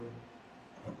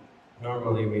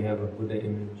Normally we have a Buddha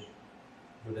image,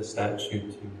 Buddha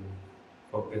statue to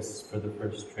focus for the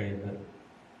first tray, but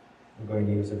I'm going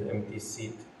to use an empty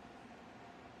seat.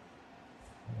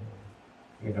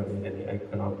 We don't need any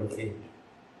iconography.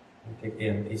 We take the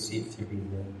empty seat to be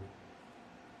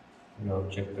the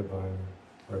object of our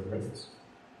reverence.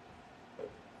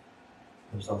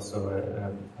 There's also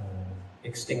a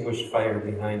extinguished fire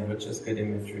behind, which is good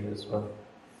imagery as well.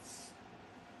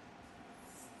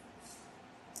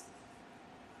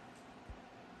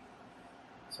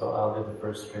 So I'll do the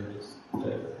first string, just give it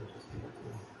to you.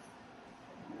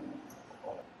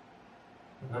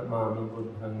 Namami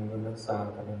Buddhang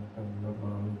Gunasakaram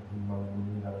Namami Dhammam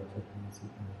Muniraja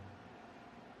Pinsipam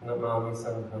Namami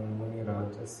Sangham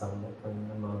Muniraja Samakam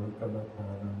Namami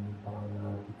Kamathanam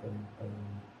Panadikam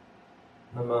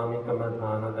Namami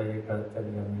Kamathana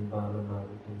Dayakataryami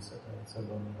Balanaditum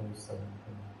Sabam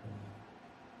Sankam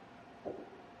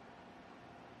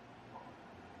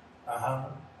Aham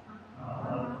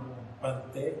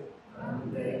Bante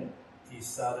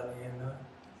Tisaranena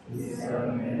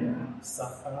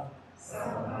Saha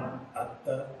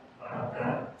Atta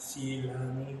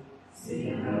Silani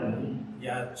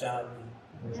Yachami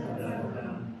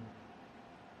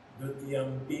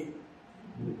Dutiyampi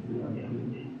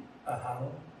Aham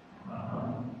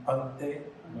Bante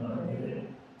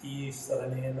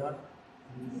Tisaranena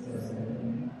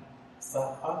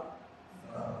Saha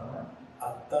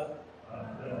Atta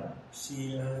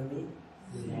Silani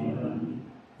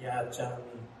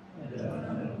Yachami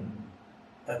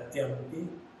Tatyampi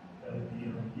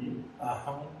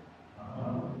Aham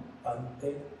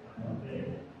Bante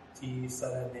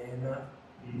Tisaranena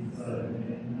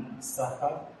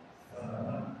Saha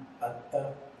Atta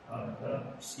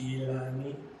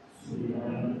Silani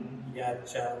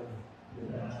Yachami.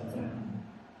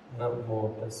 Namo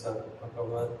tassa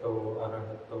bhagavato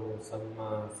arahato samma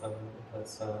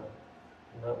sambuddhassa.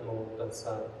 Namo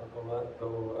tassa bhagavato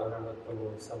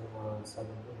arahato samma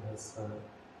sambuddhassa.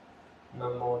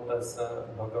 Namo tassa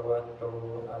bhagavato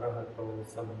arahato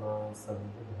samma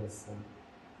sambuddhassa.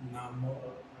 Namo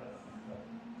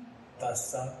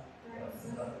tassa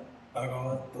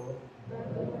bhagavato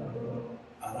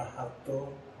arahato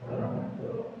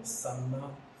samma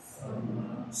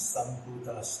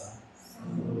sambuddhassa.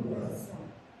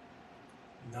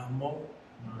 Namo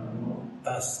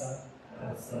tassa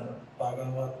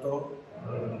bhagavato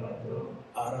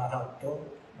arahato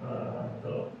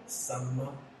samma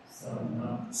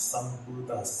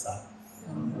sambuddhassa.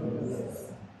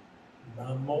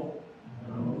 Namo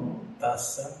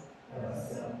tassa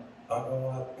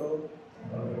bhagavato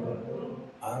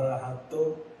arahato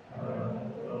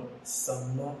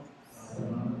samma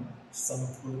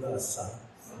sambuddhassa.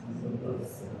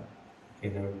 Okay,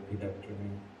 now repeat after me.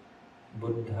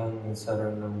 Buddhang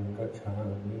saranam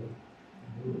gacchami.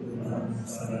 Buddhang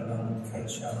saranam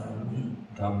gacchami.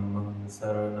 Dhammang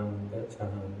saranam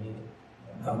gacchami.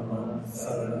 Dhammam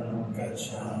saranam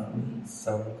gacchami.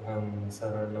 Sanghang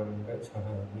saranam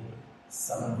gacchami.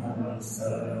 Sangham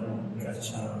saranam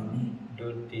gacchami.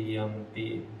 Dutiyampi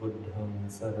buddhang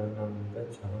saranam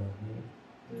gacchami.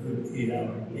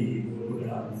 Dutiyampi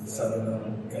buddham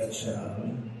saranam gacchami.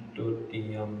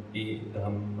 Dutiyampi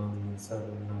dhammang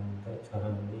saranam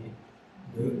gacchami.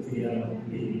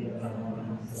 Dutiyampi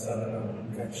dhammam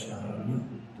saranam gacchami.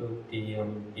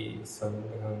 Dutiyampi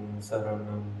sanghang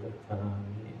saranam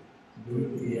gacchami.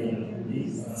 Dutiyampi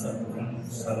sangham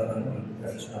saranam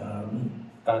gacchami.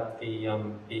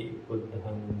 Tatiyampi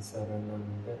buddhang saranam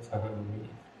gacchami.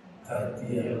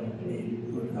 Tatiyampi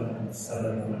buddham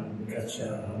saranam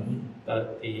gacchami.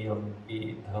 Tatiyampi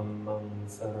dhammang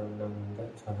saranam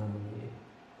gacchami.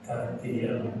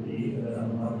 Tatiyampi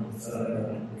dhammam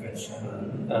saranam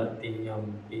gacchami.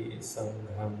 Tatiyampi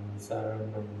sangham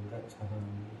saranam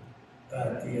gacchami.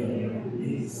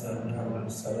 Tatiyampi sangham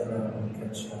saranam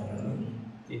gacchami.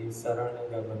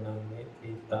 Tisaranagamana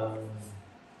nititang.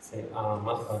 Say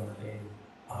ama bante.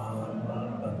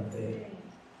 Ama bante.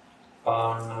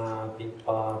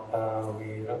 Panatipata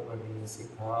viramani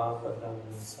sikkhapadam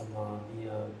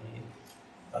samadhiyami.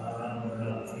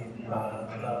 Panatipata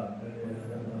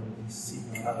viramani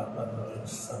sikkhapadam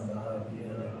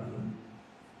samadhiyami.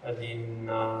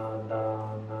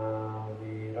 Adinādāna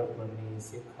viramani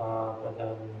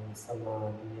sikkhapadam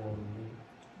samadhiyami.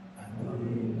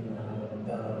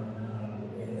 Adinādāna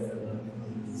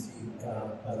viramani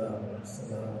sikkhapadam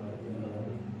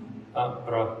samadhiyami.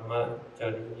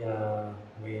 Abrahmacharya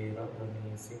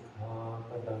viramani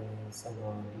sikkhapadam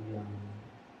samadhiyami.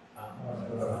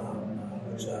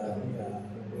 Abrahmacharya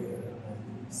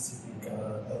viramani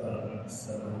sikkhapadam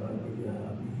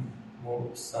samadhiyami.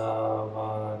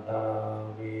 Musavada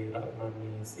viramani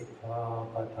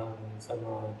ทังสม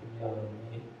าธิยา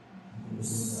มิ มุ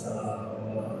สา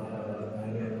วาทาเว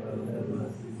รม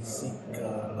ณีสิกข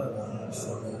าปะทังส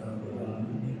มาธิยา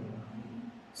มิ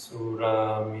สุรา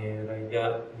เมรยะ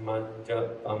มัจจ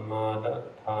ปมาด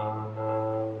ฐานา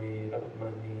เวรม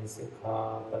ณีสิกขา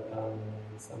ปะทัง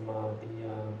สมาธิย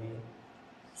ามิ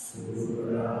สุ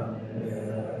ราเม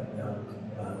รยะ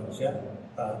มัจจ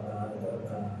ปมาดฐ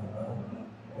านา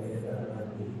เวรม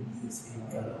ณีสิก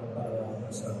ขาปะทัง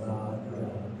สมาธิย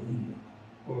ามิ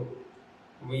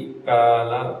วิกา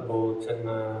ลโภชน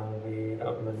าเวร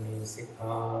มณีสิกข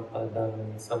าปะทัง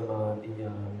สมาธิย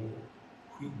ามิ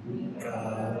วิกา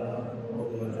ลโภ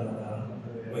ชนา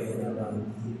เวรม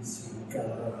ณีสิกขา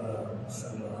ปะทังส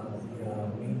มาธิยา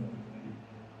มิ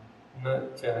นะ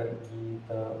จากีต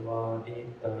าวาดิ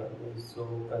ตาวิสุ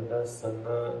กดัสสน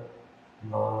ะ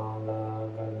มาลา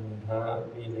กันทะ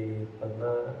วิเลปน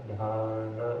ะธา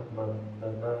นะมันด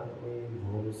นะวิ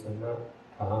ภูสนะ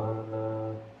ธานา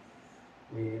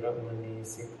เวรมณี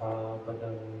สิกขาปะ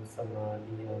ทังสมา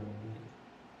ธิยามิ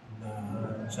นา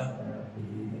จักขี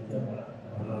ตว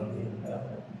านิตา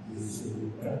วิสุ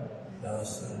กดัส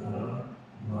สนะ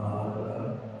มาลา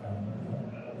กันท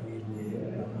ะวิเล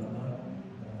ปนะ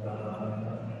ธาน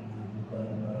ะมันด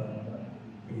นะ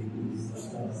วิภูส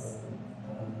น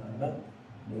ะ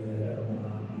เวรม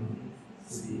ณี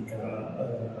สิกขาปะ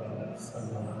ทังส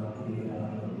มาธิยา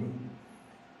มิ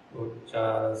อุจจา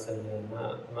สยนะ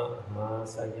มหา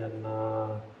สยนา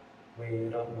เว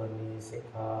รมณีสิก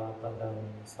ขาปะทัง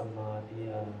สมาธิ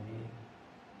ยามิ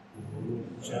อุจ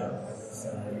จาส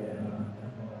ยนะ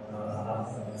มหา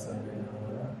สยน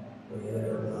ะเวร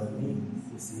มณี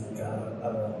สิกขาปะ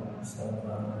ทังสม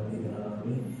าธิยา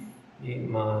มิ อิ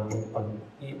ม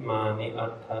านิอั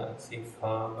ตถสิกข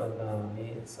าปะทานิ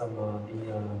สมาธิย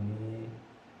ามิ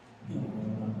อิ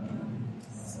มานิ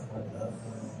สัพพะ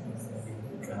สิก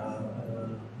ขาปะทั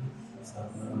งส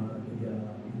มาธิยา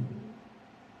มิ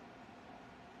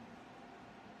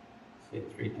Say it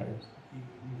 3 times. อิ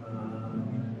มา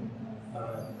นิอั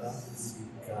ตถสิ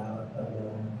กขาปะทั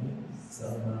งส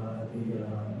มาธิย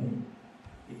ามิ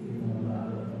อิมา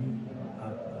นิอั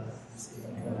ตถสิก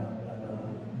ขาปะทัง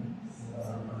ส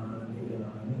มาธิยา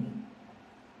มิ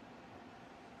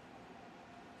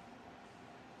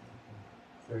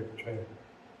Third trail.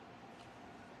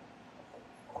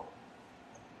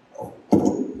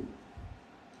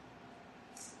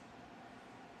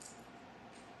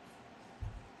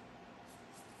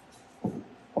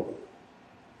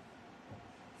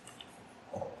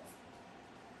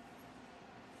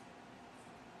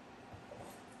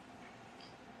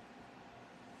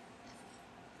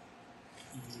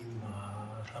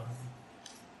 Imaham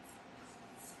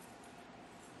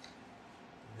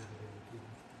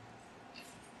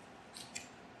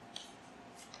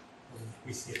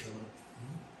we skipped a little.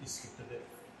 You skipped a bit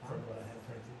from what I had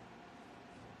turned to.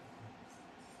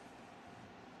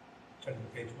 Turn to the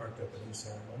page marked opening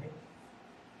ceremony.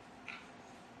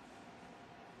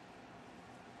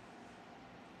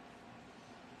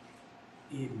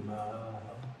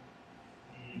 Imaham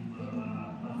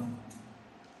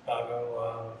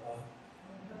Bhagavata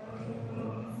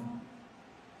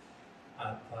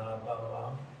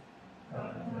Athabhavam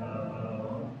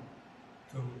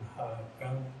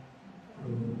Tumhakam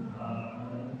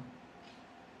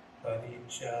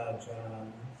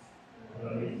Parichajami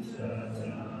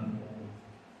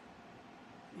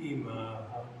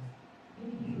Imaham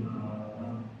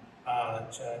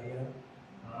Acharya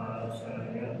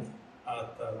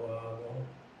Athavavo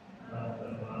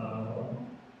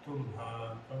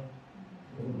Tumhakam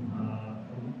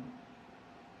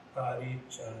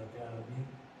Parichajami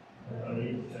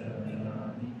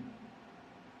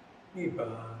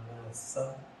Nibbanasa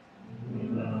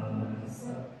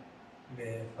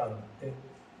Nefante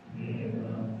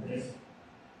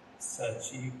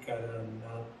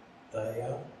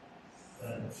Sachikaranataya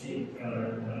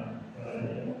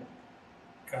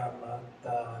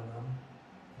Kamatanam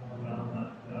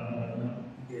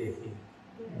Dehi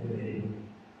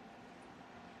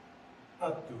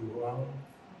Atuvam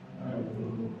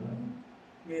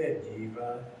Mejiva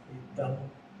Hitam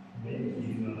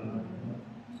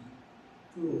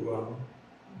Tuvam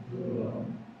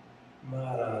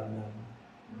Maranam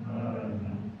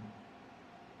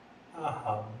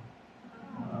Aham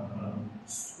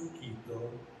Sukito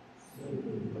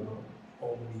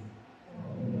Omi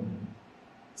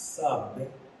Sabbe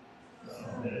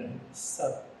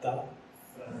Satta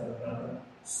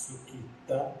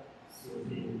Sukita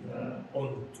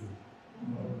Ontu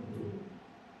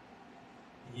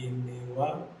Yenewa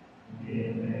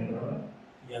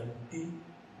Yanti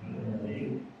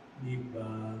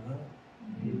Nibbana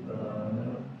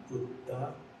Buddha,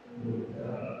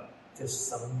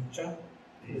 Tisamcha,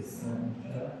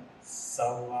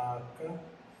 Sawaka,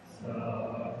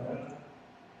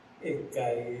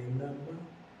 Ekayenama,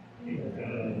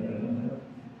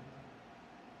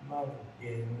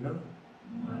 Margena,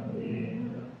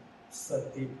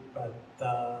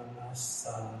 Satipatthana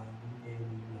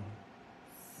Samyena.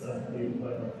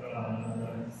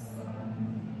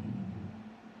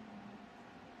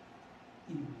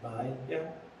 Ibaya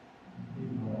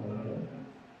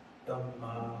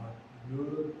Dhamma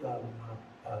Nudhamma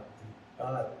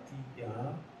Patipatiya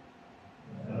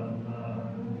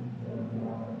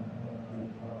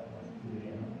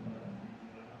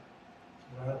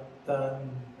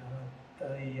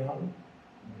Ratanatayam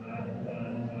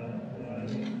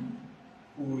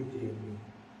Ujemi.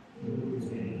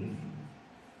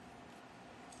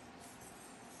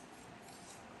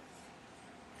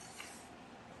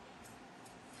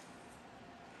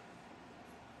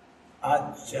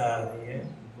 Acharya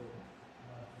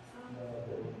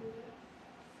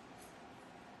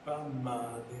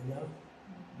Pramadena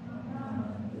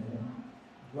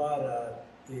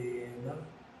Varatena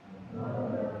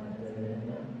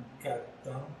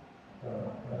Katam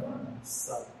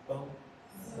Sapam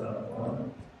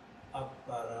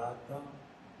Aparatam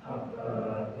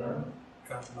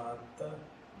Kamata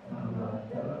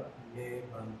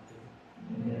Levante.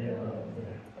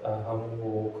 Aham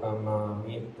wo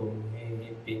kamami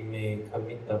tumhe pime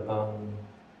kamitabang.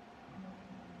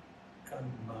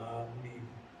 Kamami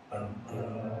Bante.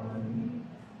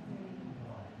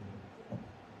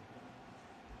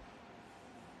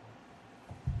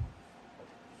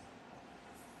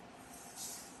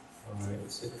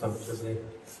 Alright, sit comfortably.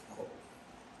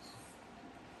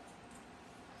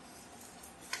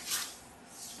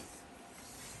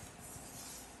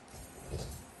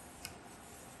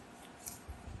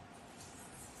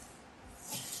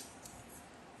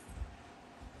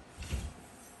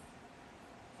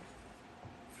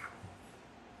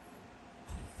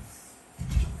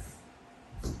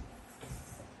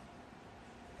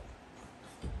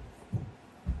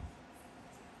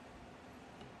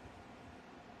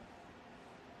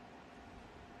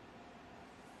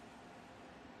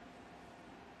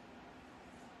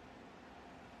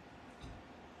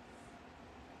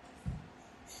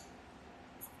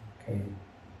 Okay,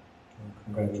 well,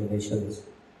 congratulations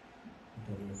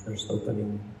on your first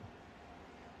opening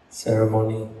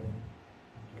ceremony.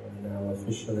 You are now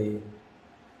officially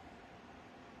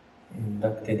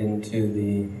inducted into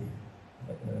the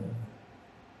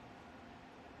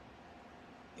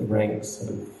ranks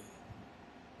of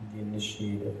the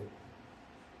initiated.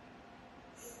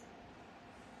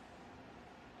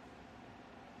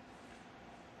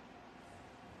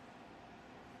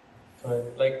 So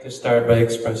I'd like to start by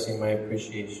expressing my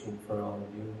appreciation for all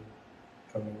of you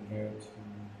coming here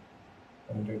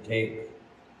to undertake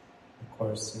a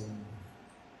course in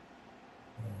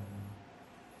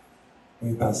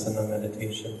Vipassana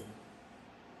meditation.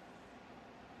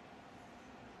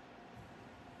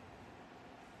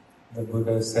 The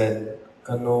Buddha said,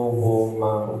 Kano ho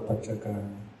ma upachaka.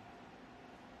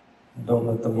 Don't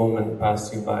let the moment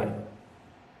pass you by.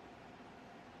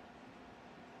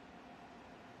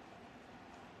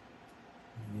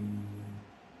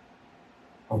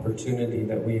 Opportunity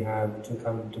that we have to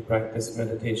come to practice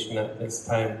meditation at this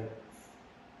time.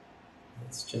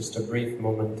 It's just a brief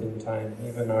moment in time.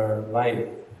 Even our life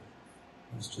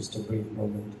is just a brief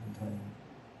moment in time.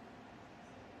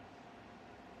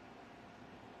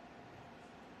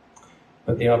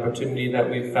 But the opportunity that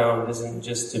we've found isn't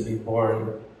just to be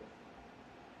born.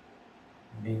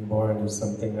 Being born is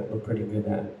something that we're pretty good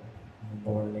at. We're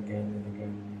born again and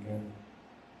again and again.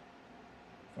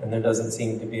 And there doesn't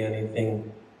seem to be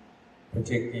anything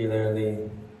particularly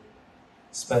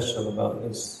special about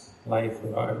this life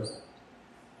of ours,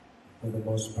 for the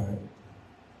most part.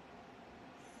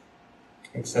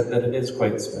 Except that it is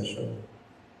quite special.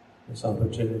 This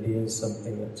opportunity is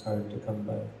something that's hard to come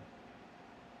by.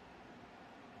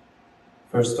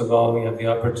 First of all, we have the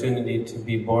opportunity to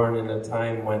be born in a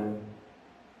time when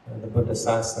the Buddha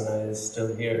Sasana is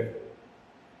still here.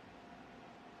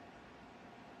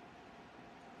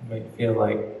 You might feel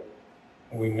like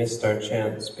we missed our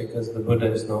chance because the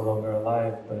Buddha is no longer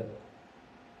alive, but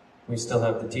we still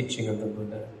have the teaching of the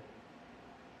Buddha.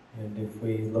 And if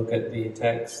we look at the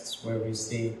texts where we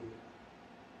see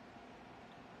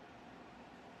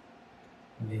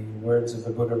the words of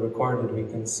the Buddha recorded, we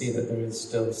can see that there is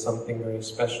still something very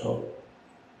special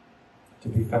to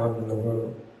be found in the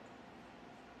world.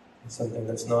 It's something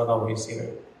that's not always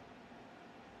here.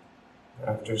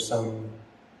 After some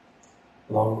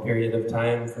long period of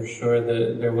time, for sure,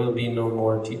 there will be no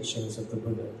more teachings of the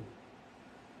Buddha.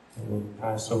 It will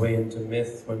pass away into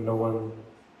myth when no one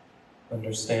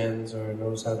understands or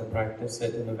knows how to practice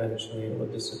it, and eventually it will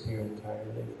disappear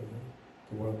entirely from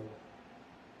the world.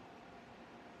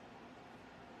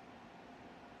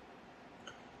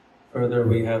 Further,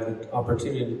 we have the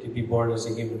opportunity to be born as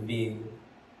a human being.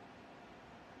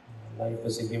 Life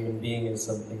as a human being is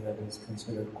something that is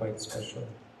considered quite special.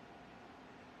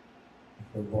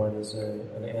 If we're born as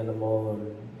an animal, or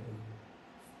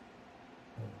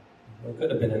we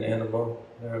could have been an animal.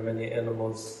 There are many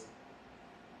animals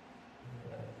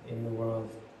in the world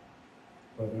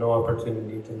who have no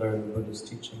opportunity to learn the Buddha's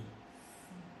teaching.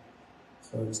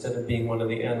 So instead of being one of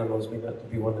the animals, we got to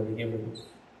be one of the humans.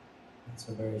 It's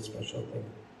a very special thing.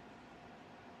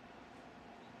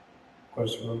 Of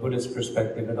course, from a Buddhist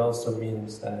perspective, it also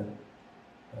means that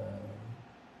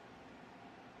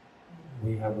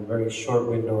we have a very short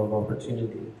window of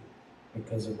opportunity,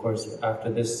 because, of course, after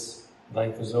this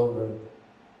life is over,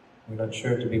 we're not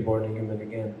sure to be born a human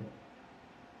again.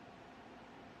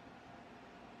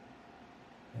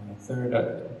 And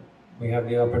third, we have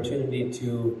the opportunity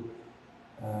to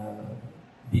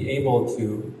be able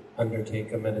to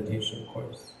undertake a meditation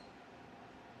course.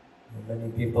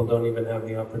 Many people don't even have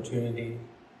the opportunity.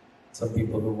 Some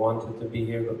people who wanted to be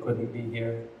here but couldn't be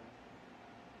here.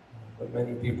 But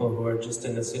many people who are just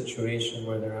in a situation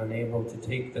where they're unable to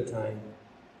take the time.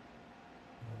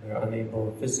 They're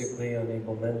unable physically,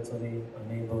 unable mentally,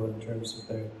 unable in terms of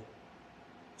their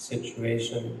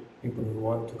situation. People who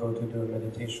want to go to do a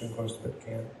meditation course but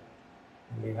can't.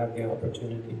 And we have the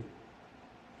opportunity.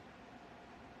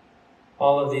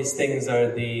 All of these things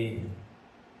are the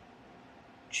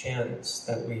chance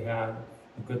that we have,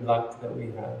 the good luck that we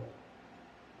have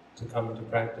to come to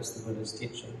practice the Buddha's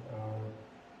teaching.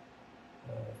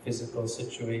 Our physical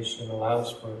situation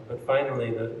allows for it. But finally,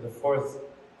 the fourth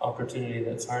opportunity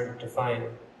that's harder to find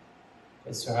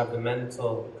is to have the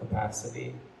mental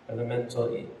capacity or the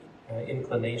mental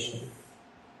inclination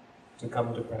to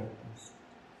come to practice.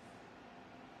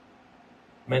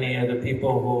 Many are the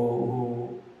people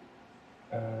who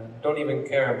don't even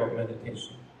care about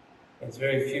meditation. It's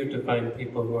very few to find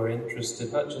people who are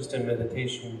interested not just in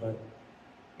meditation, but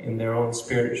in their own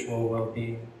spiritual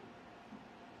well-being,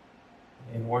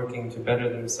 in working to better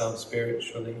themselves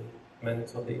spiritually,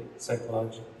 mentally,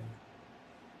 psychologically.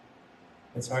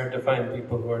 It's hard to find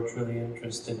people who are truly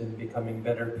interested in becoming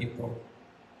better people,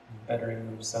 and bettering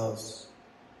themselves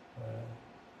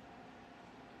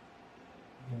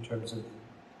in terms of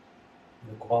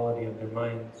the quality of their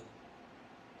minds.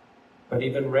 But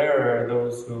even rarer are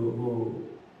those who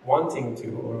wanting to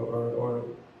or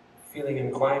feeling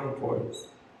inclined towards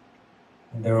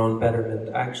their own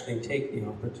betterment actually take the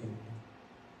opportunity.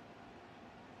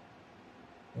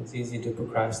 It's easy to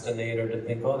procrastinate or to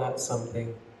think, oh, that's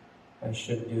something I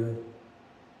should do.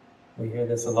 We hear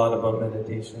this a lot about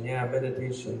meditation. Yeah,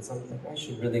 meditation, something, I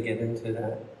should really get into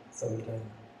that sometime.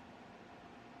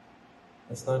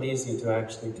 It's not easy to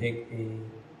actually take the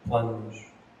plunge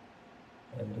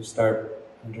and to start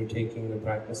undertaking the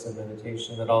practice of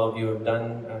meditation that all of you have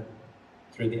done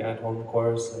through the at-home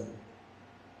course, and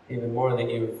even more that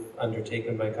you've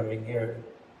undertaken by coming here.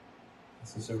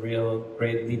 This is a real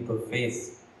great leap of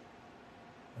faith.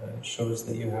 It shows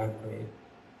that you have great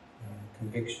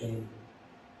conviction,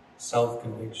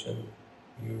 self-conviction.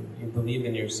 You believe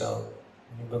in yourself.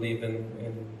 You believe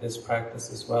in this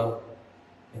practice as well,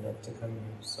 enough to come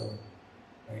here. So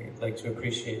I'd like to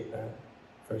appreciate that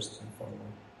first and foremost.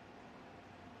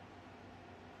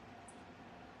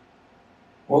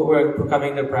 What we're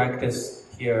coming to practice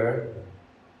here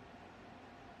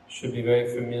should be very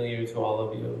familiar to all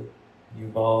of you.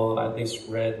 You've all at least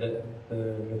read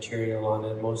the material on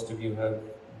it. Most of you have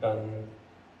done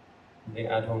the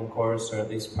at-home course, or at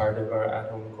least part of our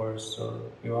at-home course, so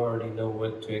you already know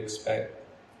what to expect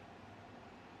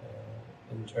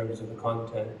in terms of the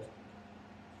content.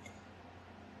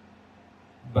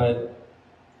 But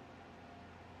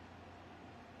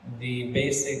the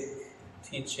basic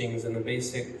teachings and the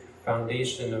basic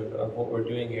foundation of what we're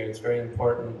doing here, it's very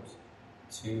important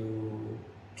to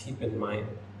keep in mind.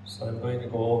 So I'm going to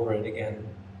go over it again,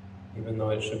 even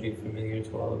though it should be familiar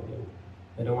to all of you.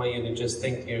 I don't want you to just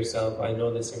think to yourself, I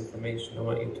know this information. I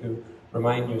want you to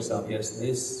remind yourself, yes,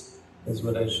 this is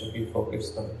what I should be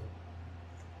focused on.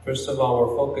 First of all,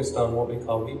 we're focused on what we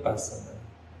call vipassana.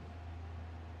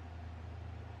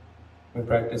 We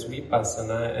practice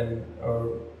vipassana,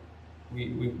 or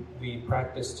we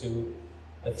practice to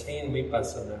attain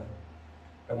vipassana,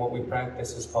 and what we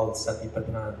practice is called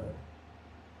satipatthana.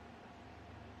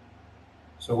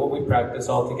 So what we practice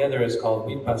all together is called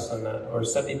vipassana or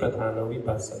satipatthana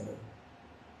vipassana.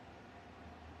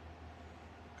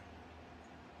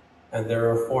 And there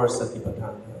are 4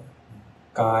 satipatthana.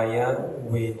 Kaya,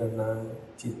 Vedana,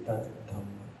 Citta,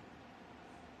 Dhamma.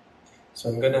 So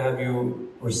I'm going to have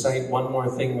you recite one more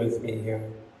thing with me here.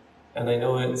 And I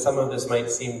know some of this might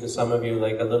seem to some of you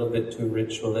like a little bit too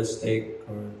ritualistic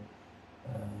or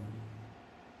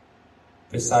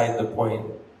beside the point,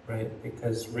 right?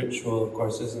 Because ritual, of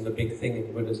course, isn't a big thing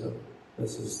in Buddhism.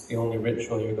 This is the only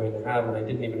ritual you're going to have, and I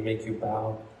didn't even make you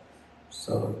bow.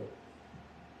 So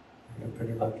you're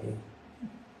pretty lucky.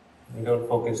 We don't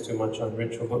focus too much on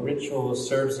ritual, but ritual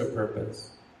serves a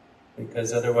purpose,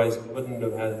 because otherwise we wouldn't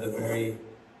have had the very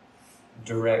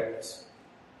direct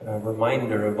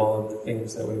reminder of all of the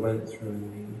things that we went through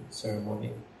in the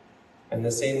ceremony. And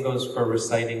the same goes for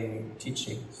reciting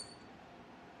teachings.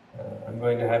 I'm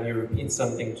going to have you repeat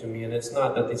something to me, and it's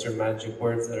not that these are magic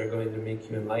words that are going to make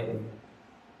you enlightened.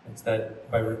 It's that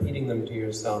by repeating them to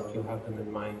yourself, you'll have them in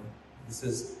mind.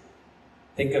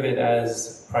 Think of it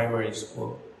as primary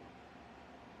school.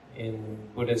 In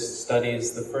Buddhist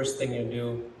studies, the first thing you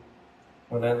do,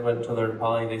 when I went to learn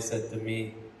Pali, they said to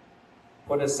me,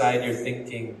 put aside your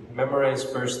thinking, memorize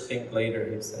first, think later,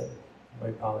 he said,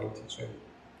 my Pali teacher.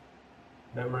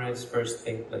 Memorize first,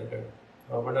 think later.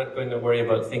 Well, we're not going to worry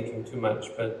about thinking too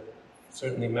much, but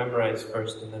certainly memorize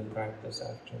first and then practice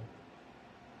after.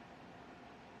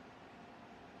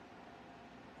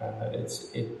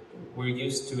 We're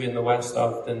used to, in the West,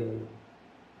 often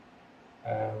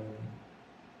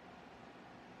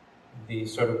the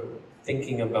sort of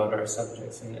thinking about our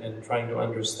subjects and trying to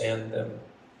understand them.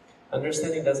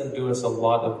 Understanding doesn't do us a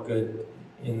lot of good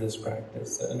in this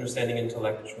practice, understanding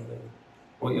intellectually.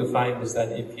 What you'll find is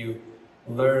that if you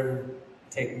learn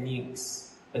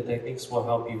techniques, the techniques will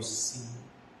help you see,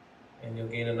 and you'll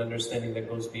gain an understanding that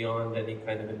goes beyond any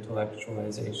kind of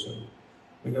intellectualization.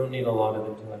 We don't need a lot of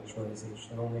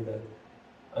intellectualization, only the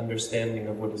understanding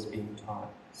of what is being taught.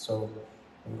 So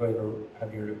I'm going to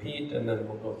have you repeat, and then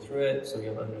we'll go through it so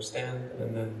you'll understand,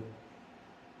 and then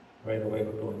right away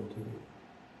we'll go into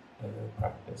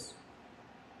practice.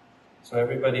 So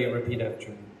everybody repeat after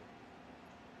me.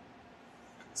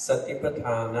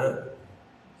 Satipatthana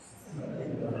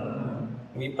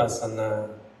Vipassana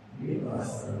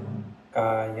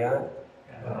Kaya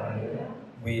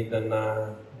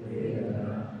Vedana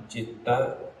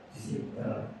Citta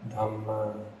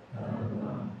Dhamma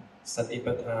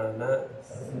Satipatthana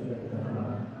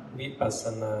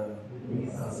Vipassana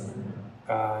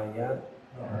Kaya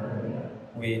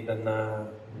Vedana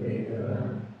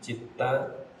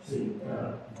Citta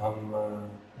Dhamma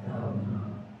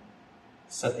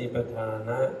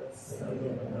Satipatthana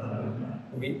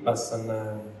Vipassana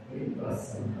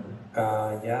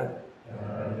Kaya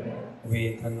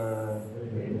Vedana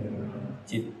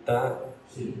Citta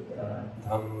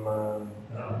Dhamma.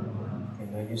 Okay,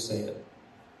 now you say it.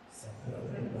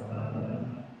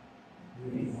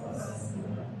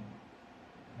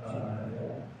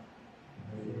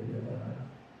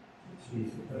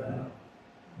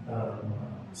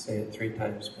 Say it 3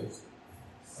 times, please.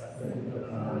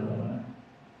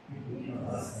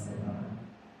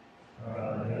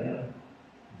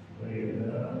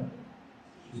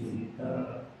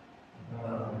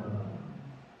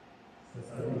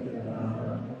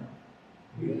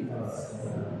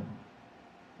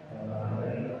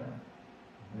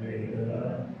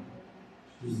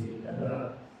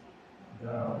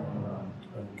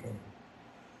 Okay.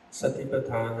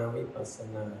 Satipatthana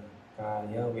Vipassana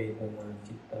Kaya Vedana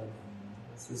Citta Dhamma.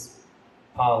 This is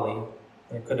Pali.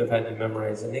 I could have had you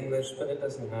memorize in English, but it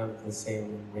doesn't have the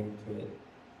same ring to it.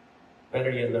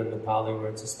 Better you learn the Pali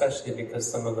words, especially because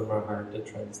some of them are hard to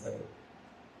translate.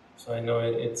 So I know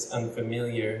it's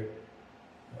unfamiliar,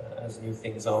 as new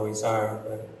things always are,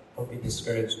 but don't be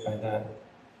discouraged by that.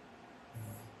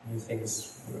 New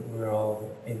things, we're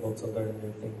all able to learn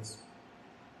new things.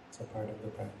 It's a part of the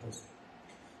practice.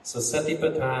 So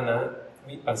Satipatthana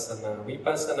Vipassana.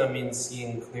 Vipassana means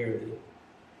seeing clearly.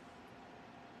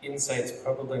 Insight's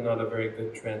probably not a very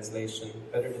good translation.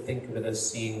 Better to think of it as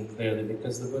seeing clearly,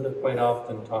 because the Buddha quite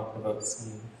often talked about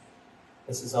seeing.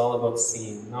 This is all about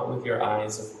seeing, not with your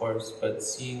eyes, of course, but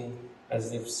seeing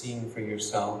as if seeing for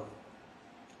yourself,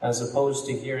 as opposed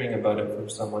to hearing about it from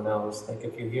someone else. Like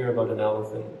if you hear about an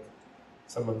elephant,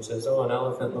 someone says, oh, an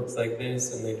elephant looks like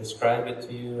this, and they describe it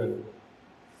to you, and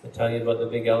they tell you about the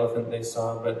big elephant they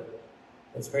saw, but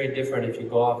it's very different if you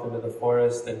go off into the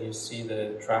forest and you see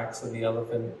the tracks of the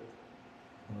elephant,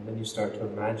 and then you start to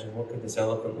imagine, what could this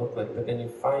elephant look like? But then you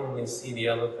finally see the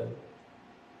elephant.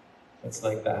 It's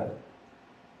like that.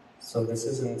 So this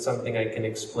isn't something I can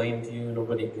explain to you.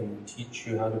 Nobody can teach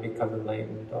you how to become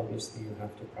enlightened. Obviously, you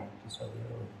have to practice on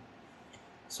your own.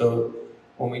 So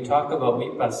when we talk about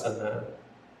vipassana,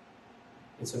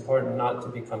 it's important not to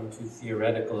become too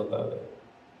theoretical about it.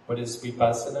 What is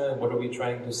vipassana? What are we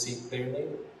trying to see clearly?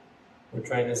 We're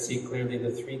trying to see clearly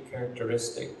the three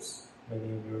characteristics.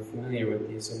 Many of you are familiar with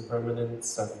these: impermanence,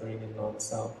 suffering, and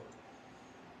non-self.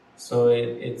 So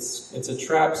it's a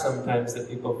trap sometimes that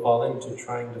people fall into,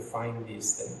 trying to find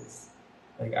these things.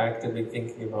 Like actively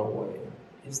thinking about, what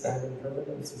is that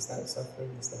impermanence? Is that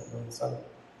suffering? Is that non-self?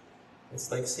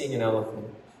 It's like seeing an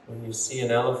elephant. When you see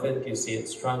an elephant, you see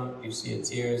its trunk, you see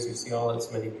its ears, you see all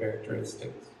its many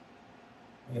characteristics.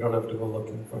 You don't have to go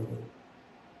looking for them.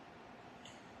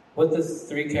 What the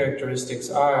three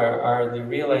characteristics are the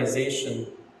realization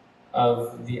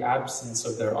of the absence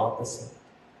of their opposite.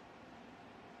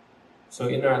 So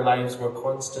in our lives, we're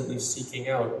constantly seeking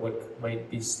out what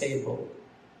might be stable,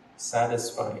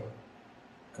 satisfying,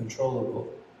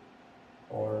 controllable,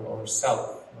 or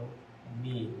self.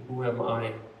 Me, who am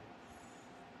I?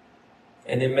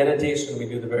 And in meditation, we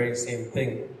do the very same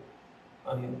thing.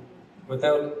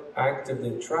 Without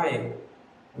actively trying,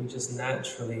 we just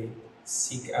naturally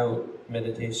seek out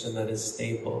meditation that is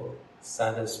stable,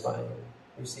 satisfying.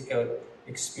 We seek out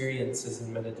experiences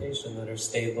in meditation that are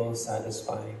stable,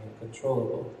 satisfying, and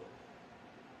controllable.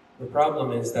 The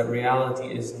problem is that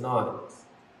reality is not.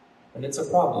 And it's a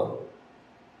problem.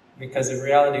 Because if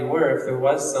reality were, if there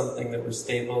was something that was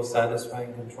stable,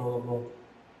 satisfying, controllable,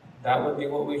 that would be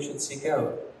what we should seek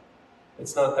out.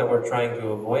 It's not that we're trying to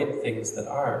avoid things that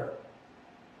are.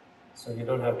 So you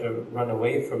don't have to run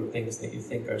away from things that you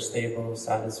think are stable,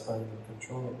 satisfying, and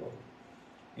controllable.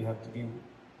 You have to be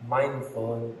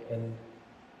mindful and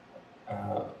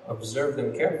observe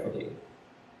them carefully.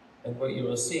 And what you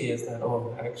will see is that,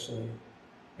 oh, actually,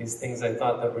 these things I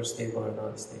thought that were stable are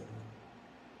not stable.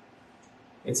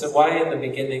 It's why in the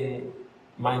beginning,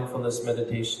 mindfulness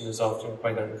meditation is often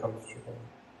quite uncomfortable.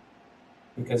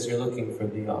 Because you're looking for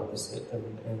the opposite,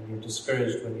 and you're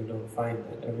discouraged when you don't find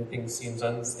it. Everything seems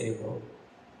unstable.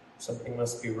 Something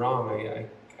must be wrong.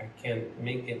 I can't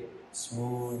make it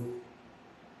smooth.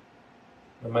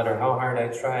 No matter how hard I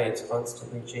try, it's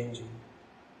constantly changing.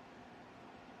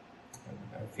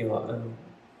 I feel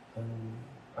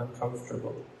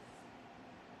uncomfortable.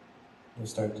 You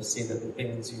start to see that the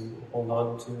things you hold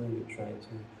on to, you try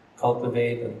to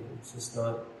cultivate, and it's just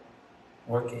not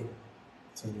working.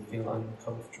 So you feel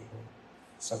uncomfortable,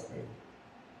 suffering.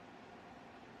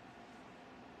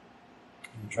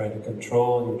 You try to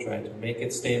control, you try to make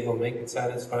it stable, make it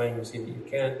satisfying, you see that you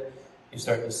can't. You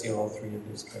start to see all three of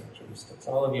these characteristics.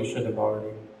 All of you should have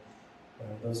already,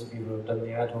 those of you who have done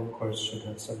the at-home course should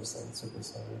have some sense of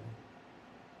this already.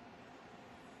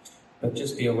 But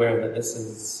just be aware that this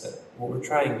is what we're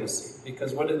trying to see.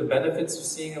 Because what are the benefits of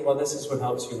seeing it? Well, this is what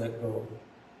helps you let go.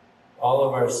 All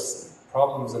of our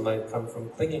problems in life come from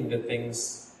clinging to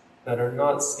things that are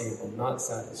not stable, not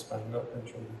satisfying, not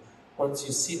controllable. Once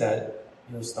you see that,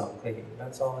 you'll stop clinging.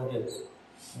 That's all it is.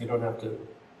 You don't have to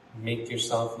make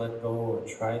yourself let go or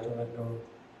try to let go.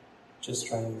 Just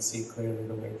try and see clearly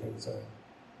the way things are.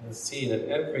 You'll see that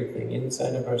everything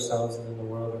inside of ourselves and in the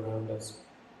world around us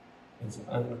is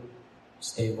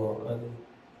unstable,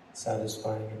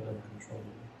 unsatisfying, and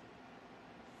uncontrollable.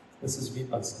 This is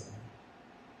vipassana.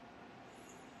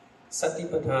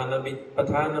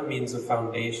 Satipatthana means a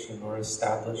foundation or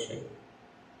establishing.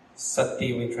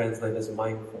 Sati we translate as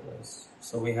mindfulness.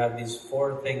 So we have these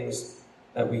four things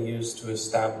that we use to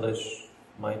establish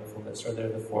mindfulness, or they're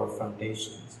the four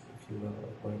foundations, if you will,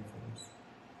 of mindfulness.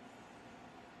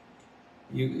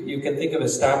 You can think of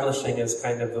establishing as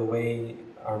kind of the way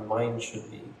our mind should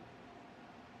be.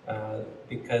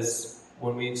 Because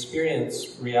when we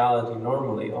experience reality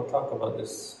normally, I'll talk about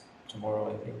this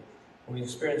tomorrow, I think. When we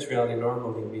experience reality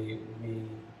normally,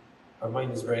 our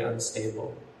mind is very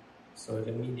unstable. So it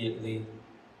immediately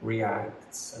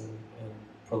reacts and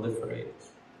proliferates.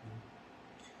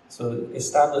 So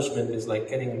establishment is like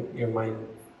getting your mind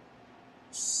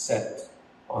set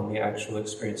on the actual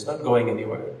experience, not going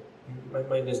anywhere. My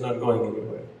mind is not going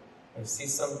anywhere. I see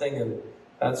something and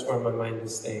that's where my mind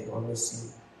is staying, on the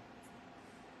scene.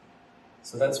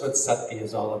 So that's what sati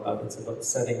is all about. It's about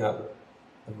setting up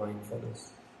the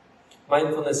mindfulness.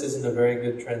 Mindfulness isn't a very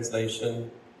good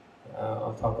translation.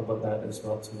 I'll talk about that as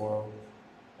well tomorrow.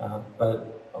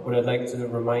 But what I'd like to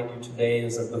remind you today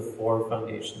is of the four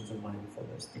foundations of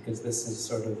mindfulness, because this is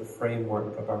sort of the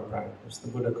framework of our practice. The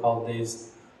Buddha called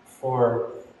these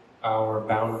for our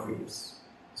boundaries.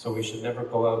 So we should never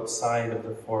go outside of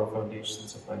the four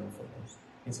foundations of mindfulness.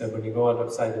 He said when you go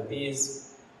outside of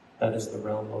these, That is the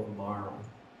realm of Mara.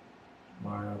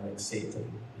 Mara, like Satan,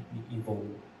 evil.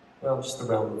 Well, just the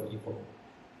realm of evil,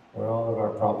 where all of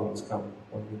our problems come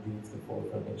when we leave the 4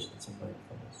 foundations of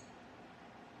mindfulness.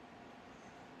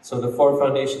 So the 4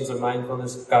 foundations of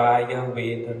mindfulness: Kaya,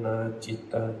 Vedana,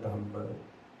 Citta, Dhamma.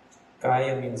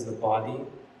 Kaya means the body.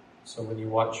 So when you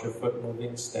watch your foot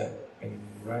moving, stepping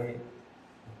right,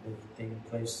 lifting,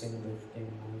 placing,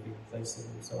 moving, placing,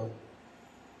 and so on.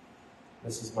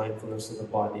 This is mindfulness of the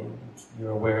body. You're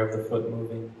aware of the foot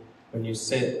moving. When you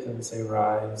sit and say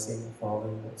rising,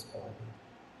 falling, that's body.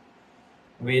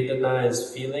 Vedana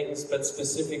is feelings, but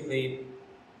specifically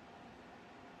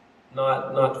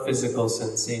not physical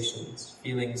sensations.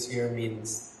 Feelings here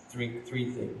means three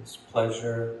things: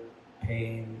 pleasure,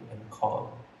 pain, and calm.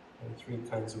 There are 3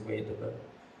 kinds of Vedana.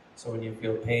 So when you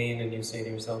feel pain and you say to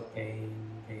yourself, pain,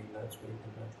 that's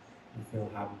Vedana. You feel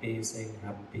happy, saying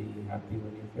happy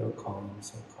when you feel calm,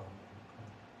 so calm.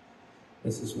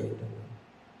 This is Vedana.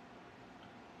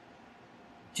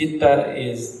 Citta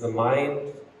is the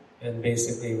mind, and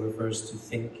basically refers to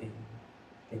thinking.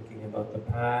 Thinking about the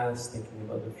past, thinking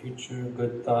about the future,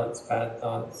 good thoughts, bad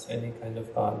thoughts, any kind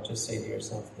of thought. Just say to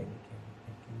yourself, thinking.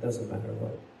 Doesn't matter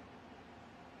what.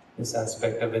 This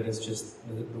aspect of it is just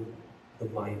the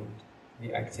mind,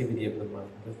 the activity of the mind,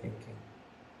 the thinking.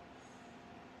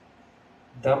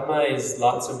 Dhamma is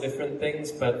lots of different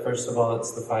things, but first of all,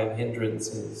 it's the 5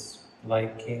 hindrances: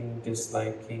 liking,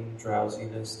 disliking,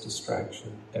 drowsiness,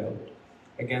 distraction, doubt.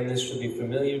 Again, this should be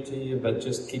familiar to you, but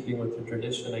just keeping with the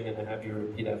tradition, I'm going to have you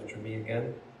repeat after me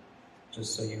again,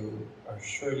 just so you are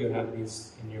sure you have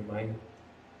these in your mind.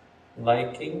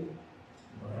 Liking,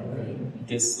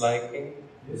 disliking,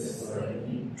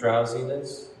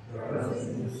 drowsiness,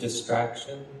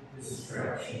 distraction,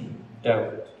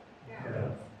 doubt.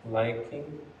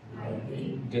 Liking,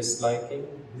 disliking,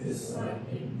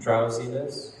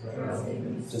 drowsiness,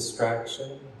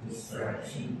 distraction,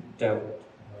 doubt.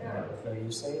 Now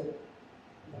you say it.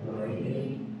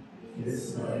 Liking,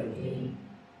 disliking,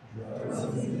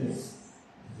 drowsiness,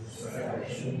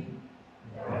 distraction,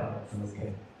 doubt.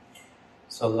 Okay.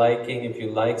 So liking, if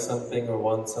you like something or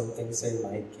want something, say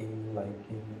liking,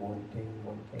 wanting.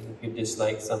 If you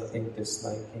dislike something,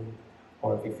 disliking.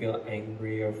 Or if you feel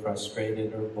angry or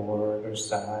frustrated or bored or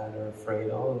sad or afraid,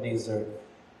 all of these are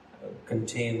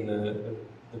contain the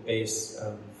base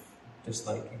of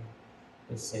disliking.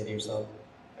 Just say to yourself,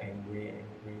 angry,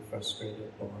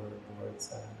 frustrated, bored,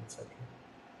 sad, etc.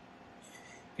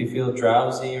 If you feel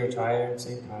drowsy or tired,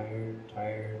 say tired,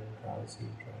 drowsy.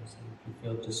 If you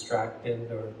feel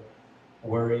distracted or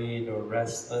worried or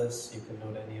restless, you can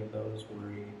note any of those: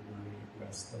 worried,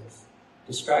 restless.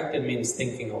 Distracted means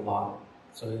thinking a lot.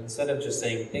 So instead of just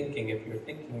saying thinking, if you're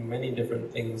thinking many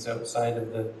different things outside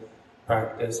of the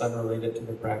practice, unrelated to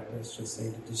the practice, just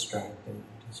say distracted.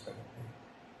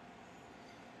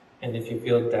 And if you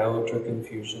feel doubt or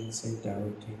confusion, say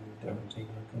doubting or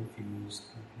confused.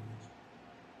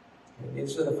 Okay,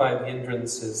 these are the 5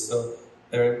 hindrances, so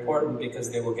they're important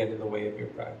because they will get in the way of your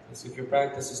practice. If your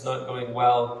practice is not going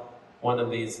well, one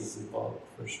of these is involved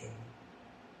for sure.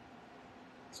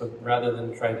 So rather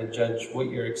than try to judge what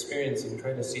you're experiencing,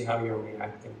 try to see how you're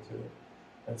reacting to it.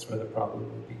 That's where the problem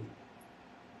will be.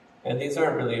 And these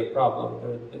aren't really a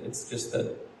problem. It's just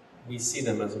that we see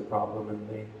them as a problem and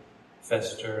they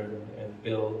fester and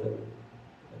build and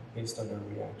based on our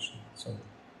reaction. So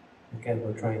again,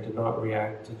 we're trying to not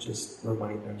react, to just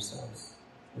remind ourselves.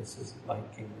 This is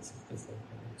liking, this is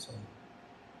disliking, and so on.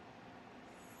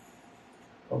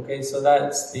 Okay, so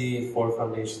that's the 4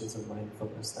 foundations of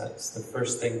mindfulness. That's the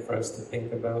first thing for us to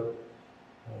think about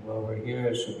while we're here.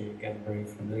 It should be, again, very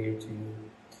familiar to you.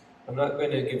 I'm not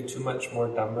going to give too much more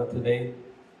Dhamma today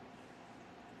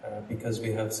because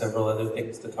we have several other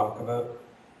things to talk about.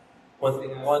 One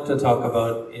thing I want to talk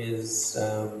about is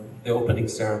the opening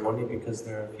ceremony, because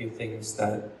there are a few things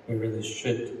that we really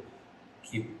should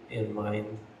keep in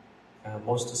mind,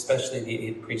 most especially the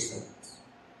 8 precepts.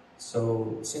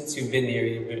 So since you've been here,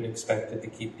 you've been expected to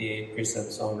keep the 8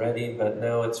 precepts already, but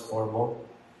now it's formal.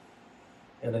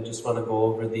 And I just want to go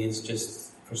over these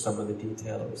just for some of the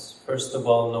details. First of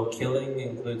all, no killing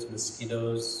includes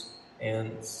mosquitoes,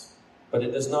 ants, but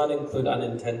it does not include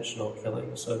unintentional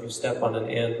killing. So if you step on an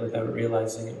ant without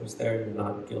realizing it was there, you're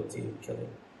not guilty of killing.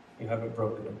 You haven't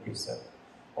broken a precept.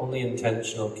 Only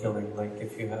intentional killing, like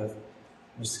if you have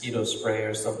mosquito spray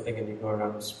or something and you go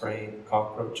around spraying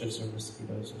cockroaches or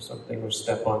mosquitoes or something, or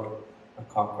step on a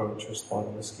cockroach or spot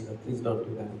a mosquito, please don't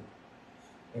do that.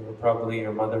 They were probably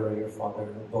your mother or your father,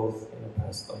 or both in a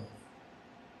past life.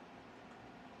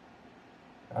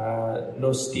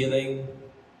 No stealing,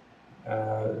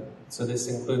 So this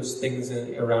includes things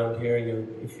around here.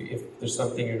 If there's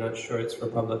something you're not sure it's for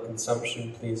public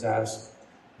consumption, please ask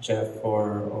Jeff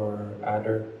or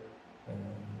Adder.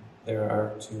 There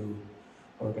are two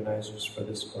organizers for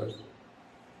this course.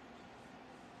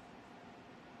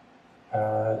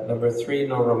 Number 3,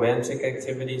 no romantic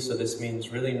activity. So this means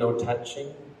really no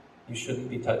touching. You shouldn't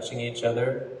be touching each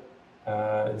other,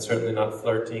 and certainly not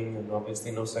flirting, and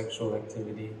obviously no sexual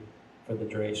activity for the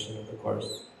duration of the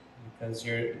course, because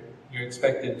you're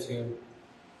expected to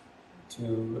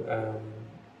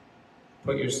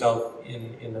put yourself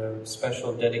in a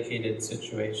special, dedicated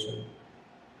situation.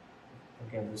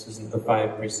 Again, this isn't the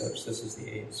 5 precepts, this is the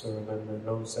 8, so remember,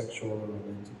 no sexual or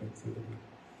romantic activity.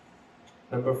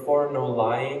 Number 4, no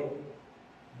lying.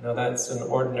 Now that's an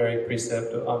ordinary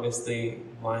precept. Obviously,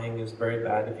 lying is very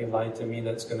bad. If you lie to me,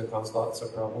 that's going to cause lots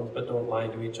of problems, but don't lie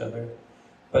to each other.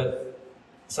 But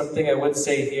something I would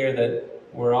say here that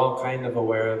we're all kind of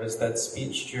aware of is that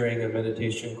speech during a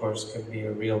meditation course can be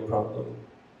a real problem.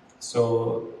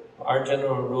 So our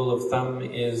general rule of thumb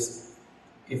is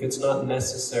if it's not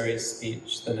necessary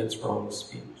speech, then it's wrong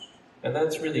speech. And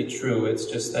that's really true. It's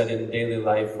just that in daily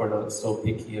life we're not so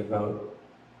picky about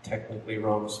technically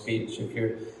wrong speech. If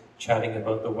you're chatting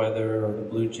about the weather or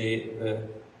the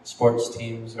sports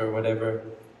teams or whatever,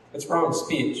 it's wrong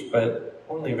speech, but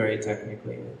only very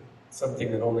technically.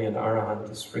 Something that only an arahant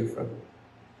is free from.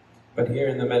 But here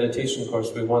in the meditation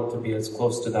course, we want to be as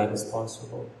close to that as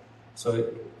possible.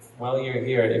 So while you're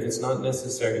here, if it's not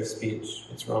necessary speech,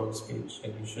 it's wrong speech,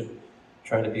 and you should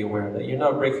try to be aware of that. You're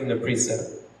not breaking the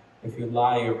precept. If you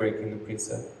lie, you're breaking the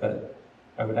precept. But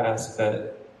I would ask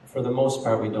that, for the most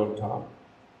part, we don't talk.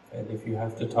 And if you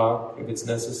have to talk, if it's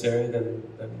necessary, then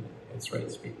it's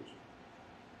right speech.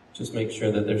 Just make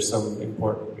sure that there's some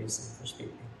important reason for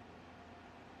speaking.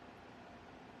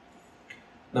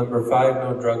 Number 5,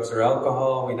 no drugs or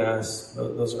alcohol. We'd ask,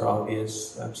 those are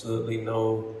obvious, absolutely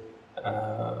no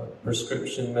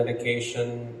prescription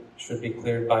medication should be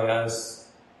cleared by us.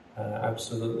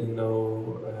 Absolutely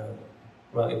no,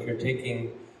 well, if you're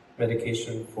taking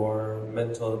medication for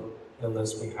mental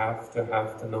illness, we have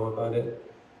to know about it.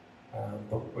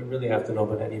 But we really have to know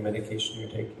about any medication you're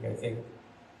taking, I think.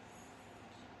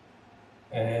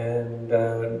 And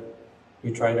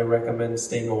we try to recommend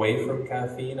staying away from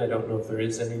caffeine. I don't know if there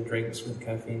is any drinks with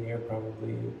caffeine here.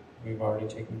 Probably we've already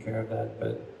taken care of that.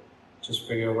 But just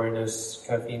for your awareness,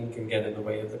 caffeine can get in the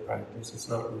way of the practice. It's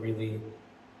not really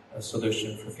a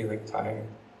solution for feeling tired,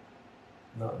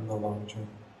 not in the long term.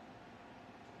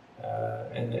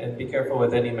 And be careful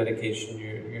with any medication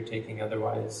you're taking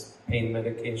otherwise. Pain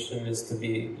medication is to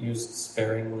be used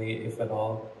sparingly, if at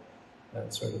all,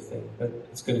 that sort of thing. But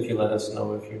it's good if you let us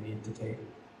know if you need to take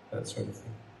that sort of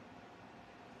thing.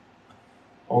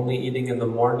 Only eating in the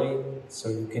morning, so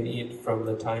you can eat from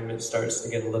the time it starts to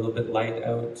get a little bit light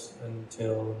out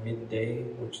until midday,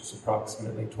 which is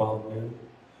approximately 12 noon.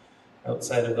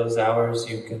 Outside of those hours,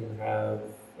 you can have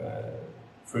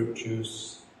fruit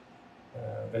juice,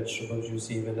 vegetable juice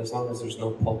even, as long as there's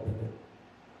no pulp in it.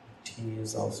 Tea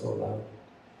is also allowed,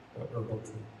 herbal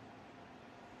tea.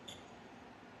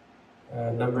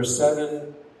 Number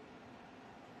 7,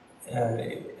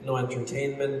 no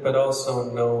entertainment, but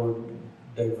also no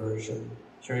diversion.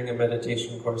 During a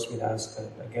meditation course, we'd ask that,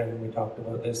 again, we talked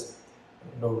about this,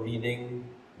 no reading.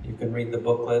 You can read the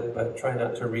booklet, but try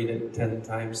not to read it 10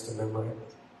 times to memorize.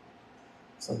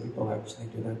 Some people actually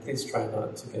do that. Please try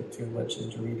not to get too much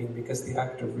into reading, because the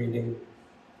act of reading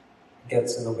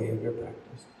gets in the way of your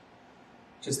practice.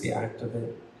 Just the act of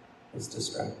it is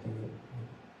distracting. It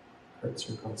hurts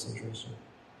your concentration.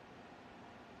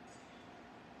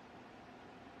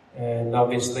 And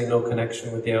obviously no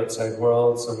connection with the outside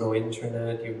world, so no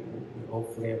internet.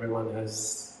 Hopefully everyone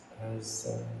has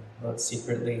not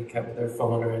secretly kept their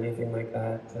phone or anything like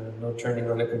that. No turning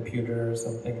on a computer or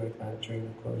something like that during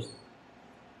the course.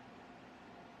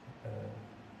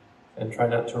 And try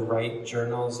not to write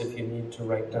journals. If you need to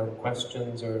write down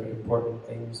questions or important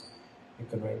things, you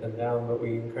can write them down, but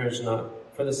we encourage not,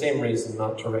 for the same reason,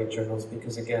 not to write journals,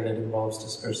 because again it involves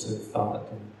discursive thought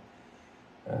and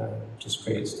just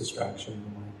creates distraction in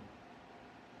the mind.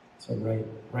 So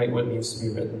write what needs to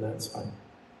be written, that's fine,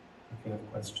 if you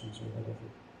have questions or whatever.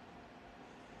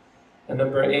 And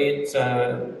number 8,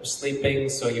 sleeping.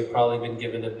 So you've probably been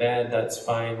given a bed, that's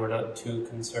fine. We're not too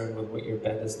concerned with what your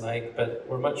bed is like, but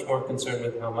we're much more concerned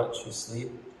with how much you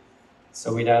sleep.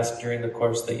 So we'd ask during the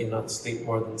course that you not sleep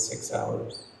more than 6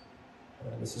 hours.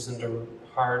 This isn't a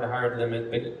hard limit,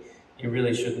 but you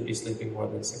really shouldn't be sleeping more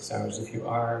than 6 hours. If you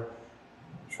are,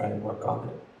 try and work on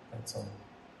it, that's all.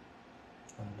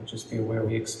 But just be aware,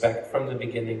 we expect from the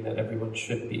beginning that everyone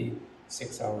should be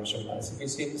 6 hours or less. If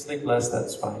you sleep less,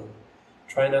 that's fine.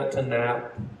 Try not to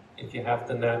nap. If you have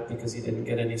to nap because you didn't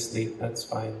get any sleep, that's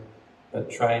fine. But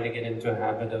try to get into a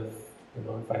habit of,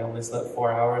 if I only slept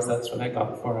 4 hours, that's what I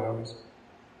got, 4 hours.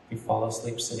 If you fall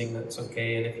asleep sitting, that's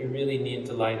okay. And if you really need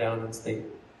to lie down and sleep,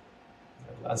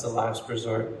 as a last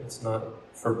resort, it's not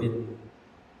forbidden.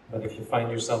 But if you find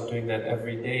yourself doing that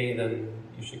every day, then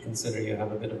you should consider you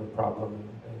have a bit of a problem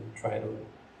and try to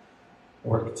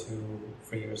work to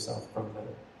free yourself from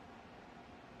that.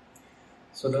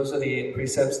 So those are the 8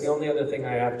 precepts. The only other thing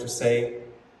I have to say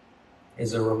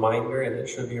is a reminder, and it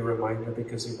should be a reminder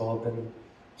because you've all been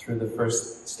through the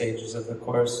first stages of the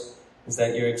course, is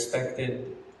that you're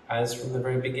expected, as from the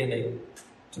very beginning,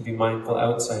 to be mindful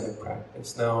outside of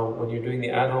practice. Now, when you're doing the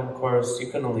at-home course, you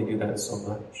can only do that so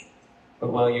much.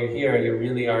 But while you're here, you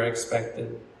really are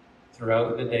expected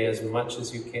throughout the day, as much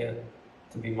as you can,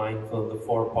 to be mindful of the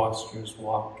 4 postures: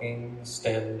 walking,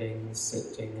 standing,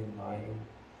 sitting, and lying.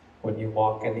 When you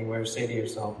walk anywhere, say to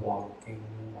yourself, walking,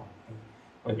 walking.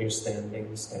 When you're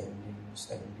standing, standing,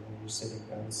 standing. When you're sitting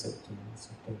down, sitting,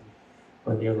 sitting.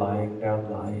 When you're lying down,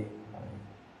 lying, lying.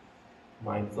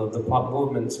 Mindful of the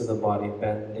movements of the body,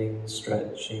 bending,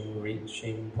 stretching,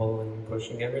 reaching, pulling,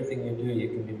 pushing. Everything you do, you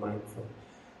can be mindful.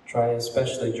 Try,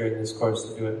 especially during this course,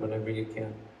 to do it whenever you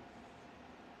can.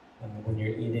 When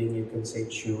you're eating, you can say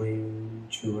chewing,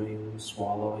 chewing,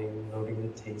 swallowing, noting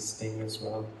the tasting as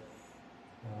well.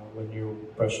 When you're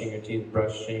brushing your teeth,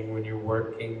 brushing. When you're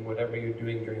working, whatever you're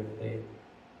doing during the day,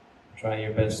 try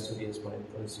your best to be as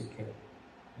mindful as you can.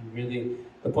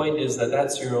 The point is that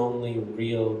that's your only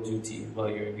real duty while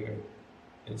you're here,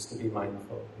 is to be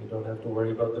mindful. You don't have to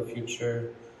worry about the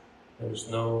future. There's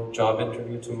no job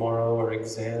interview tomorrow or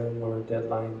exam or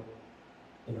deadline.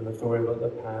 You don't have to worry about the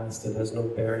past. It has no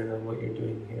bearing on what you're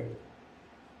doing here.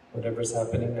 Whatever's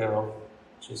happening now,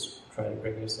 just try to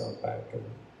bring yourself back and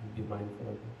be mindful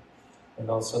of it. And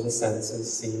also the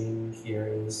senses, seeing,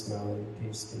 hearing, smelling,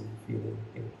 tasting, feeling,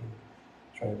 thinking.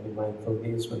 Try to be mindful of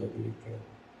these whenever you can.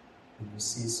 When you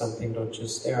see something, don't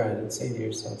just stare at it. Say to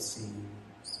yourself, see.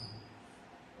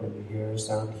 When you hear a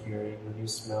sound, hearing. When you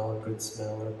smell a good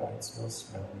smell or a bad smell,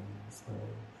 smelling,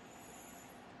 smelling.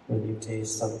 When you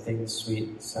taste something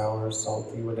sweet, sour,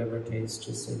 salty, whatever taste,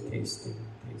 just say tasting,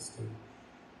 tasting.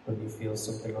 When you feel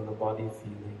something on the body,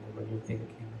 feeling. And when you're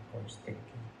thinking, of course, thinking.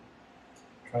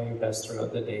 Try your best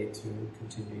throughout the day to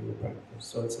continue your practice.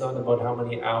 So it's not about how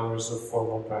many hours of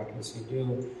formal practice you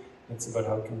do, it's about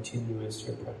how continuous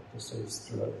your practice is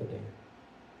throughout the day.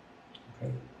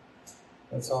 Okay?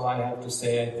 That's all I have to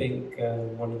say. I think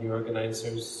one of the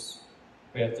organizers,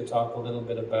 we have to talk a little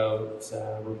bit about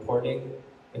reporting.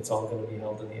 It's all going to be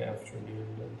held in the afternoon,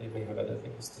 and they may have other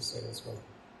things to say as well.